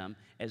sharing with them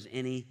as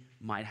any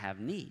might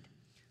have need.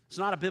 It's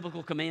not a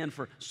biblical command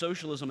for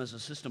socialism as a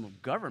system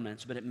of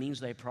governments, but it means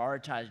they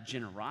prioritized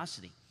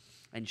generosity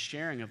and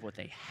sharing of what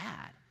they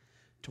had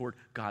toward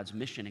God's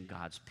mission and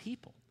God's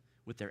people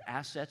with their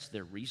assets,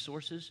 their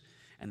resources.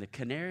 And the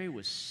canary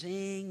was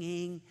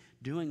singing,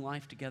 doing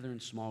life together in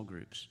small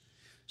groups.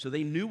 So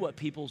they knew what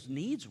people's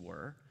needs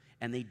were,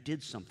 and they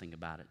did something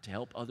about it to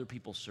help other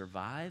people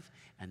survive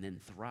and then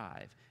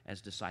thrive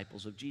as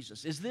disciples of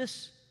Jesus. Is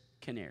this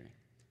canary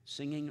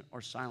singing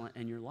or silent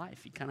in your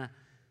life?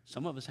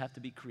 Some of us have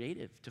to be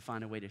creative to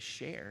find a way to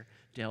share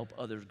to help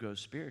others grow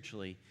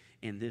spiritually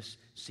in this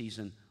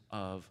season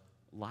of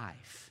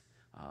life.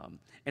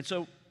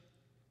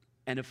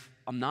 And if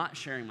I'm not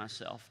sharing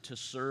myself to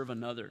serve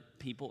another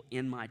people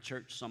in my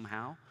church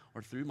somehow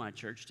or through my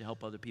church to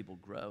help other people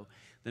grow,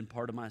 then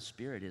part of my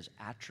spirit is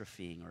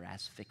atrophying or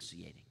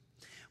asphyxiating.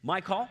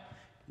 Mike Hall,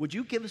 would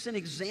you give us an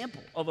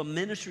example of a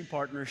ministry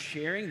partner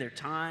sharing their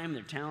time,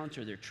 their talents,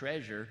 or their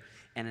treasure,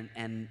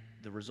 and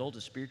the result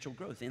of spiritual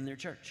growth in their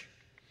church?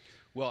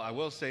 Well, I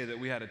will say that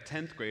we had a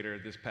 10th grader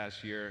this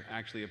past year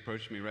actually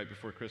approached me right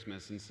before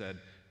Christmas and said,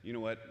 you know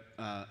what,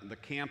 the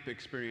camp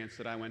experience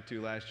that I went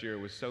to last year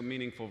was so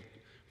meaningful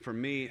for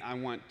me. I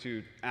want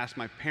to ask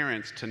my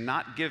parents to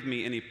not give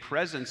me any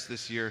presents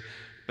this year,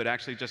 but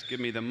actually just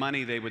give me the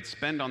money they would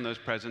spend on those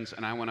presents,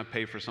 and I want to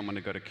pay for someone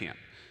to go to camp.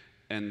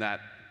 And that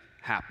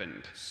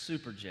happened.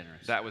 Super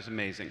generous. That was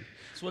amazing.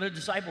 That's what a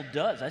disciple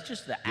does. That's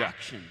just the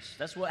actions.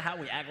 That's how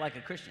we act like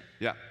a Christian.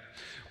 Yeah.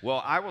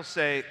 Well, I will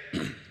say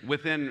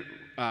within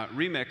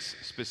Remix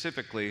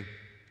specifically,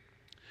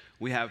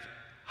 we have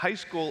high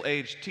school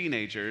age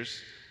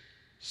teenagers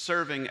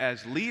serving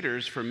as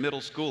leaders for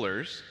middle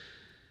schoolers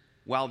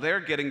while they're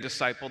getting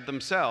discipled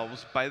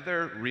themselves by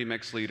their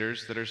Remix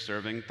leaders that are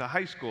serving the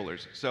high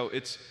schoolers. So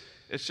it's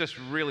just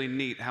really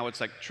neat how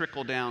it's like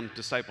trickle-down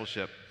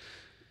discipleship.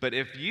 But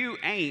if you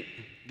ain't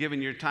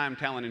giving your time,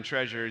 talent, and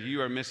treasure, you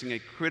are missing a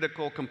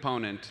critical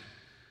component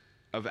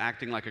of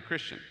acting like a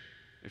Christian.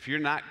 If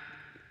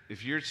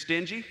you're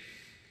stingy,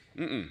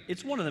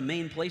 It's one of the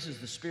main places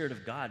the Spirit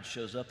of God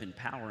shows up in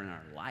power in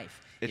our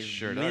life. It is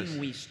sure when does.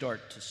 we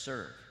start to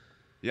serve.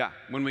 Yeah,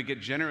 when we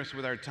get generous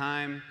with our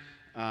time,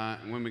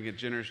 when we get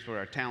generous with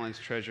our talents,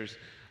 treasures.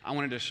 I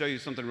wanted to show you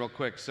something real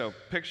quick. So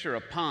picture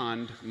a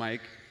pond,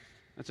 Mike.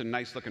 That's a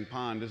nice looking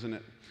pond, isn't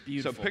it?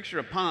 Beautiful. So picture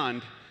a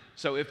pond.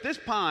 So if this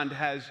pond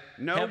has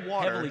no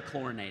water. Heavily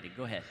chlorinated.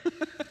 Go ahead.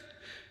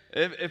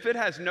 If it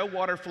has no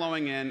water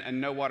flowing in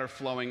and no water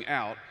flowing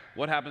out,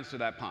 what happens to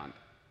that pond?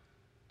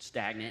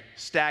 Stagnant.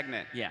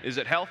 Stagnant. Yeah. Is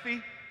it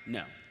healthy?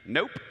 No.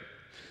 Nope.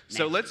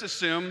 So Nasty. let's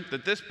assume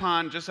that this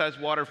pond just has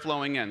water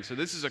flowing in. So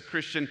this is a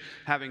Christian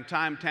having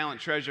time,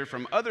 talent, treasure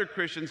from other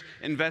Christians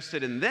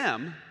invested in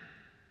them.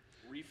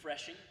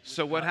 Refreshing.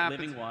 So what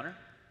happens? Living water.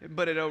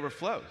 But it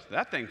overflows.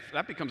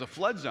 That becomes a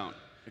flood zone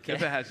Okay.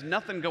 if it has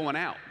nothing going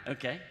out.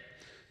 Okay.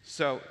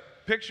 So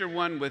picture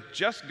one with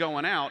just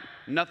going out,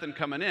 nothing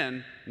coming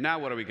in. Now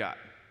what do we got?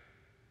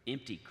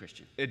 Empty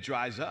Christian. It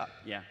dries up.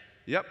 Yeah.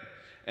 Yep.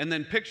 And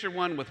then picture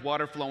one with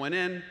water flowing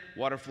in,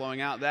 water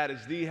flowing out. That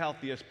is the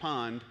healthiest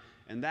pond,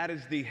 and that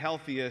is the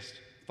healthiest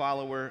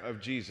follower of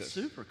Jesus.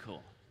 Super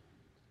cool.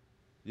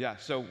 Yeah,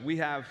 so we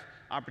have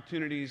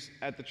opportunities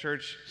at the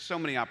church, so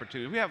many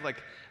opportunities. We have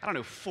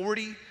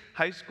 40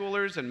 high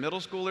schoolers and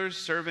middle schoolers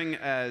serving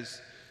as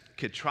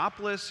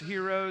Kitropolis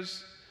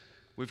heroes.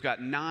 We've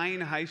got 9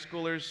 high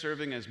schoolers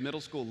serving as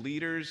middle school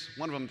leaders.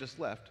 One of them just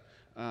left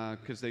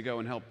because they go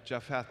and help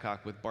Jeff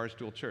Hathcock with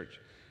Barstool Church.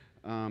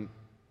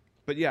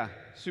 But yeah,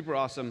 super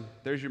awesome.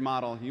 There's your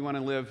model. You want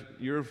to live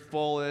your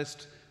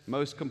fullest,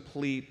 most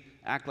complete,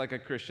 act like a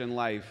Christian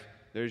life.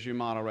 There's your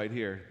model right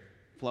here.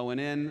 Flowing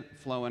in,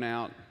 flowing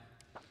out.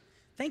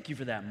 Thank you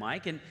for that,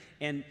 Mike.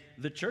 And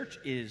the church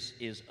is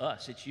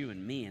us. It's you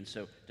and me. And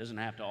so it doesn't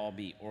have to all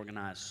be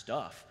organized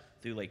stuff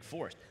through Lake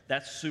Forest.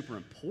 That's super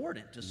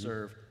important to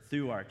serve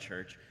through our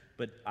church.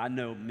 But I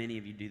know many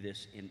of you do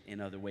this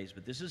in other ways.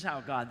 But this is how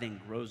God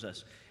then grows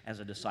us as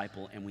a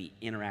disciple, and we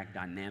interact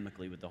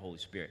dynamically with the Holy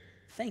Spirit.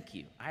 Thank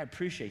you. I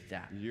appreciate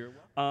that. You're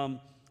welcome.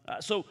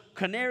 So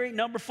canary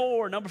number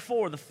four,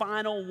 the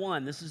final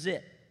one, this is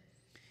it,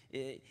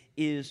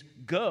 is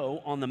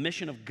go on the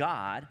mission of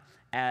God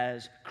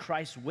as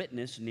Christ's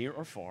witness near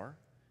or far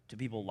to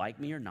people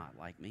like me or not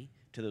like me,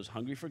 to those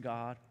hungry for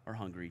God or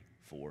hungry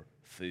for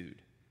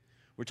food.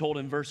 We're told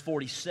in verse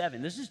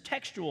 47, this is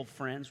textual,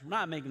 friends, we're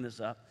not making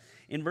this up.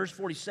 In verse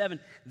 47,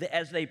 that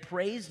as they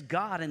praised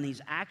God in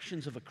these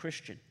actions of a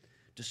Christian,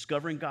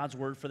 discovering God's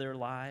word for their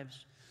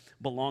lives,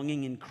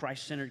 belonging in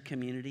Christ-centered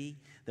community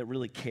that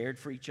really cared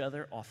for each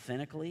other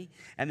authentically,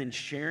 and then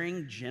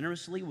sharing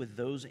generously with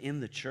those in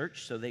the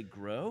church so they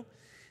grow.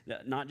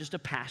 Not just a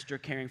pastor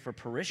caring for a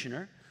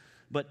parishioner,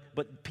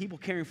 but people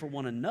caring for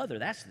one another.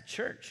 That's the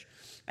church.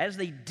 As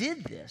they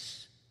did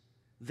this,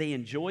 they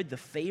enjoyed the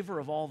favor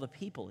of all the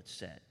people, it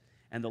said.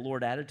 And the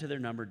Lord added to their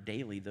number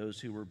daily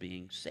those who were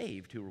being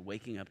saved, who were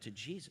waking up to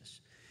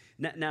Jesus.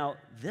 Now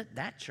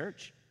that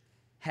church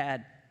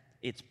had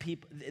its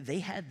people, they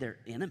had their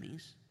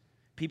enemies,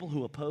 people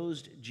who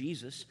opposed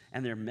Jesus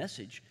and their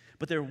message,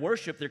 but their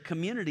worship, their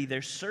community,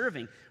 their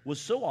serving was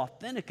so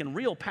authentic and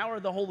real,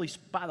 powered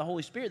by the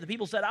Holy Spirit, the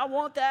people said, I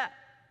want that.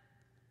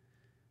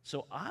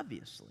 So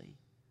obviously,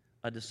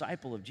 a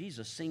disciple of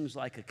Jesus sings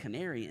like a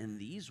canary in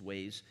these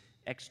ways,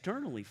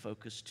 externally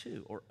focused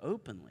too, or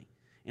openly,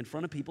 in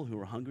front of people who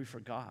are hungry for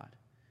God,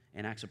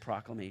 in acts of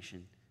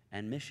proclamation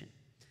and mission.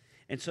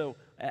 And so,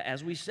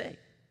 as we say,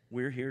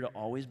 we're here to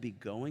always be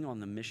going on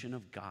the mission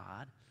of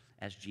God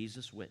as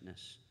Jesus'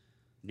 witness,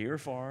 near or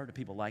far, to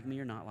people like me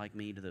or not like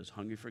me, to those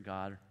hungry for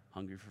God,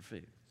 hungry for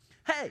food.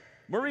 Hey,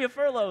 Maria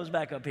Furlow is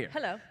back up here.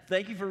 Hello.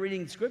 Thank you for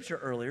reading scripture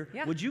earlier.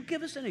 Yeah. Would you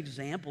give us an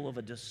example of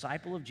a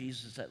disciple of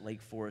Jesus at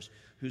Lake Forest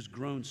who's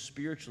grown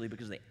spiritually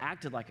because they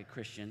acted like a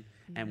Christian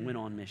and went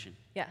on mission?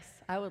 Yes,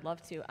 I would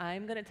love to.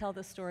 I'm going to tell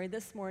the story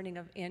this morning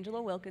of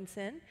Angela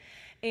Wilkinson.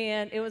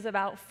 And it was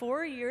about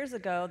 4 years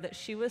ago that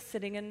she was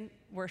sitting in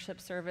worship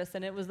service.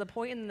 And it was the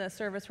point in the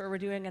service where we're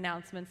doing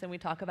announcements and we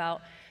talk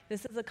about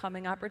this is a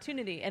coming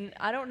opportunity. And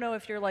I don't know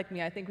if you're like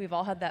me. I think we've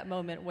all had that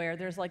moment where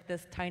there's like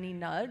this tiny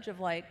nudge of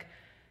like,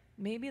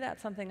 maybe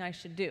that's something I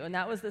should do. And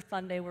that was the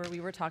Sunday where we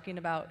were talking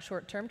about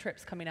short-term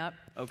trips coming up.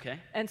 Okay.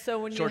 And so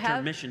when you have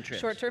Short-term mission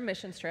trips. Short-term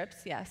mission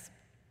trips, yes.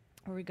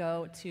 where we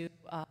go to,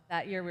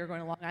 that year we were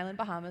going to Long Island,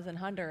 Bahamas, and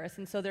Honduras.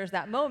 And so there's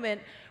that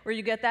moment where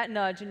you get that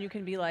nudge and you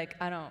can be like,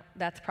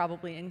 that's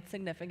probably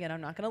insignificant,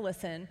 I'm not going to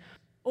listen.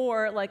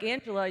 Or like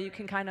Angela, you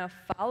can kind of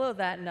follow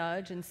that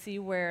nudge and see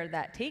where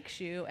that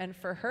takes you. And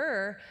for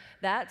her,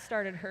 that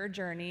started her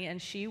journey,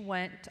 and she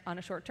went on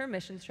a short-term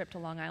missions trip to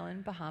Long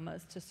Island,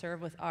 Bahamas, to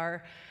serve with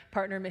our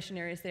partner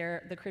missionaries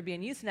there, the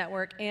Caribbean Youth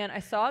Network. And I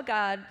saw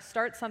God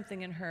start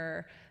something in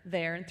her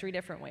there in 3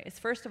 different ways.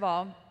 First of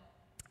all,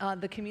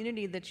 the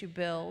community that you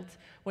build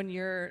when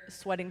you're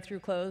sweating through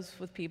clothes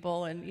with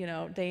people and,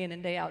 day in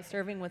and day out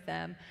serving with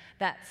them,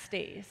 that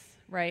stays,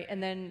 right?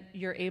 And then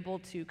you're able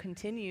to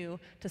continue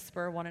to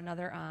spur one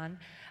another on.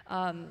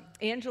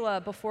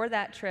 Angela, before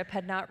that trip,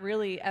 had not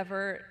really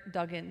ever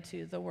dug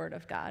into the Word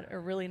of God,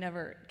 or really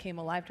never came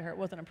alive to her. It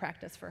wasn't a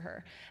practice for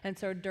her. And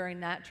so during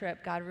that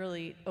trip, God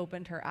really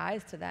opened her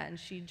eyes to that, and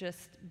she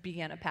just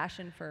began a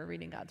passion for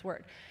reading God's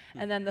Word.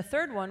 And then the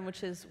third one,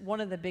 which is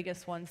one of the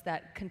biggest ones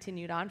that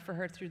continued on for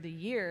her through the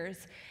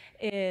years,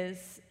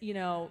 is,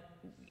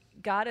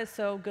 God is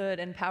so good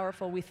and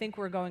powerful. We think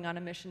we're going on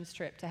a missions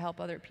trip to help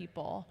other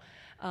people,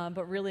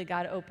 but really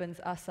God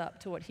opens us up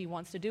to what He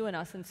wants to do in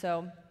us. And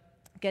so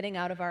getting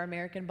out of our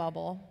American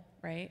bubble,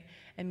 right,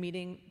 and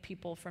meeting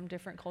people from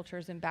different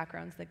cultures and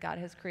backgrounds that God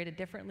has created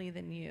differently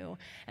than you.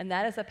 And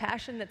that is a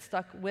passion that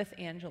stuck with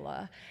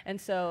Angela. And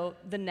so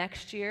the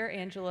next year,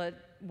 Angela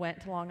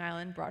went to Long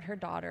Island, brought her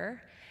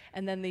daughter.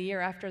 And then the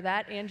year after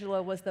that,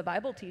 Angela was the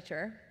Bible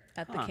teacher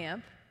at the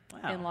camp.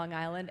 Wow. In Long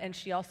Island, and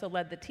she also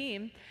led the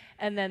team.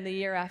 And then the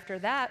year after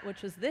that,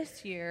 which was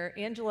this year,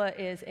 Angela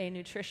is a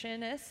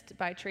nutritionist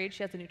by trade.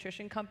 She has a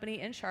nutrition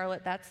company in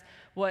Charlotte. That's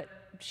what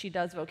she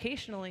does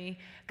vocationally.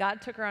 God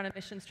took her on a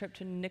missions trip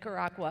to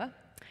Nicaragua,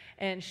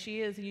 and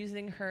she is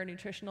using her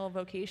nutritional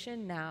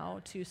vocation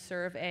now to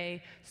serve a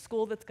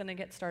school that's going to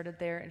get started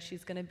there, and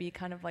she's going to be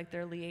kind of like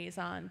their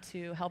liaison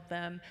to help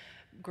them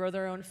grow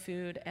their own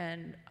food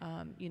and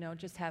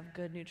just have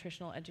good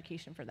nutritional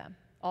education for them.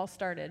 All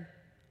started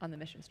on the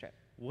mission trip.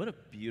 What a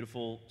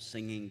beautiful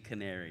singing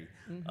canary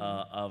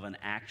of an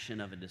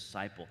action of a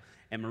disciple.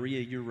 And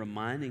Maria, you're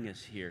reminding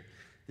us here,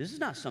 this is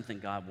not something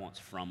God wants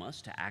from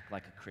us, to act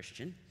like a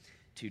Christian,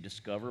 to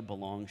discover,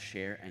 belong,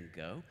 share, and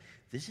go.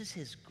 This is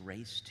His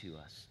grace to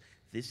us.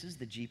 This is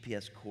the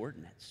GPS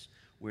coordinates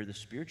where the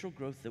spiritual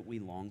growth that we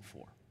long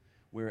for,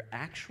 where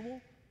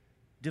actual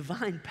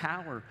divine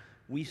power,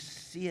 we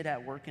see it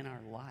at work in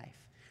our life.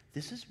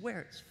 This is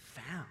where it's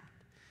found.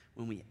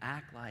 When we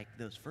act like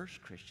those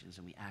first Christians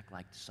and we act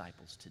like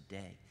disciples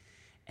today.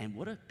 And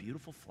what a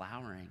beautiful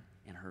flowering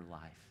in her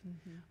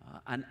life.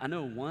 I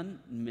know one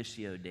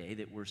Missio Day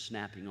that we're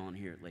snapping on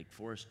here at Lake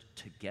Forest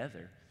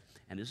together,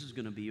 and this is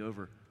going to be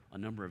over a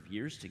number of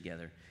years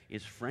together,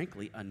 is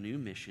frankly a new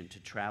mission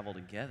to travel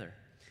together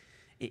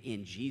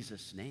in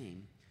Jesus'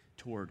 name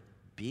toward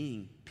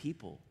being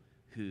people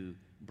who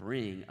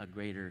bring a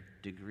greater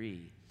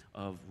degree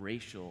of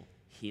racial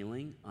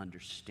healing,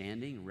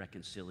 understanding,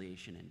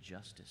 reconciliation, and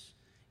justice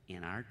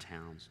in our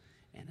towns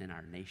and in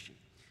our nation.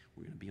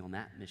 We're going to be on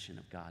that mission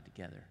of God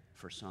together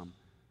for some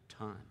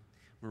time.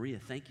 Maria,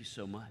 thank you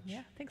so much.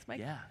 Yeah, thanks, Mike.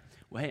 Yeah.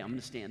 Well, hey, I'm going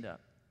to stand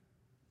up.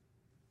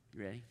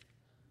 You ready?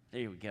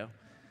 There we go.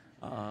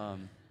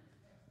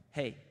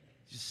 Hey,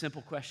 just a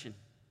simple question.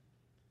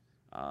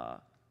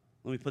 Let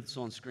me put this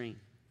on screen.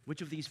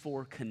 Which of these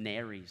 4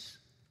 canaries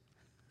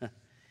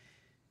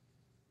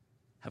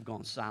have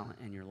gone silent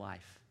in your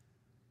life?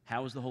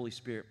 How is the Holy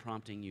Spirit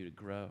prompting you to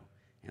grow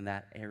in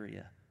that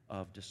area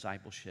of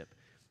discipleship?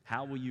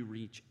 How will you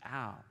reach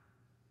out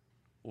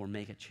or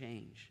make a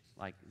change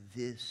like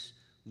this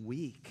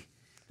week?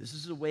 This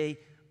is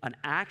an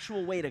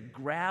actual way to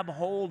grab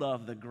hold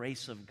of the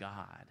grace of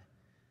God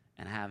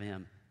and have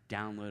Him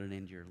downloaded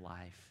into your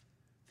life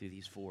through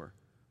these 4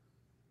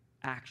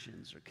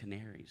 actions or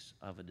canaries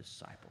of a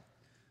disciple.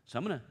 So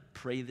I'm going to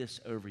pray this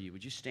over you.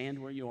 Would you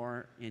stand where you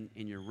are in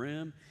your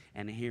room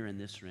and here in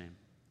this room?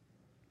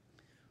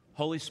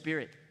 Holy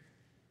Spirit,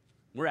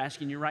 we're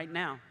asking you right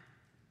now,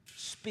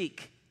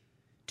 speak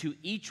to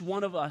each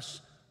one of us,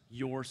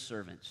 your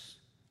servants.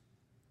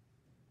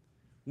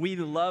 We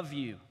love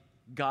you,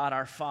 God,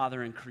 our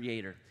Father and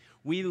Creator.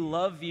 We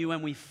love you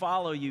and we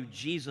follow you,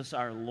 Jesus,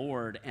 our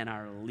Lord and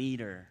our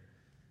leader,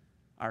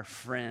 our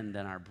friend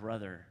and our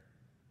brother.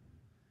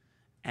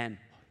 And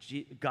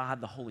God,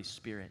 the Holy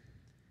Spirit,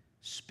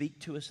 speak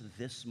to us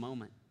this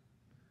moment,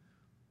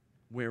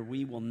 where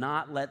we will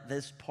not let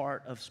this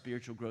part of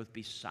spiritual growth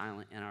be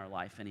silent in our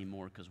life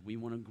anymore, because we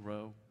want to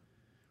grow.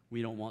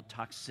 We don't want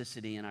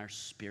toxicity in our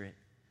spirit.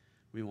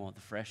 We want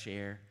the fresh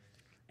air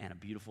and a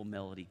beautiful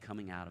melody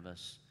coming out of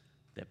us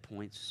that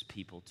points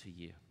people to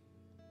you.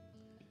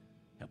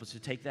 Help us to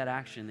take that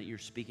action that you're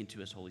speaking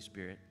to us, Holy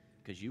Spirit,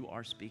 because you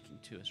are speaking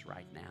to us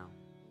right now.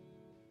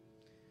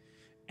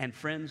 And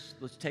friends,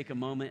 let's take a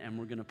moment and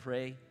we're going to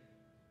pray.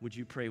 Would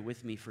you pray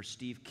with me for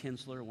Steve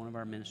Kinsler, one of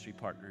our ministry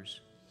partners?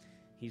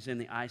 He's in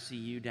the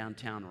ICU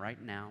downtown right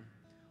now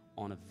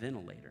on a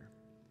ventilator.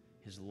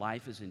 His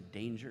life is in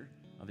danger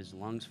of his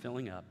lungs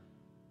filling up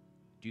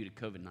due to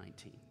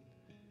COVID-19.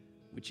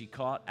 which he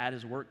caught at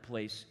his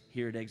workplace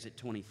here at exit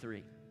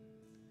 23.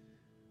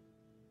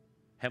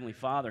 Heavenly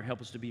Father,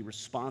 help us to be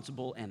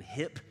responsible and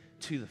hip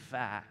to the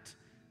fact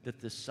that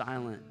the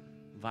silent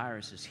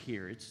virus is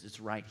here. It's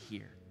right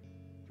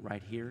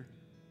here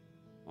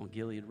on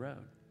Gilead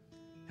Road.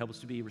 Help us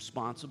to be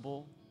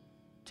responsible,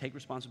 take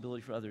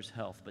responsibility for others'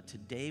 health. But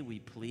today we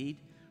plead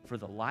for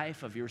the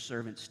life of your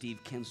servant, Steve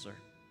Kinsler.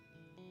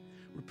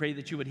 We pray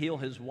that you would heal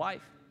his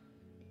wife,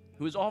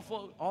 who is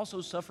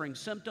also suffering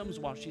symptoms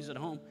while she's at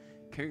home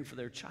caring for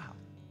their child.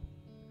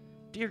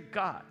 Dear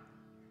God,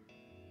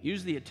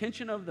 use the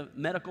attention of the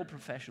medical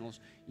professionals,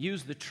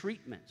 use the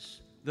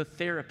treatments, the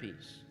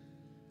therapies,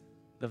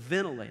 the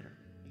ventilator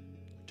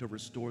to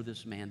restore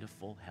this man to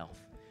full health.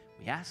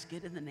 We ask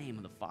it in the name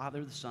of the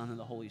Father, the Son, and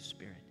the Holy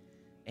Spirit.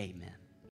 Amen.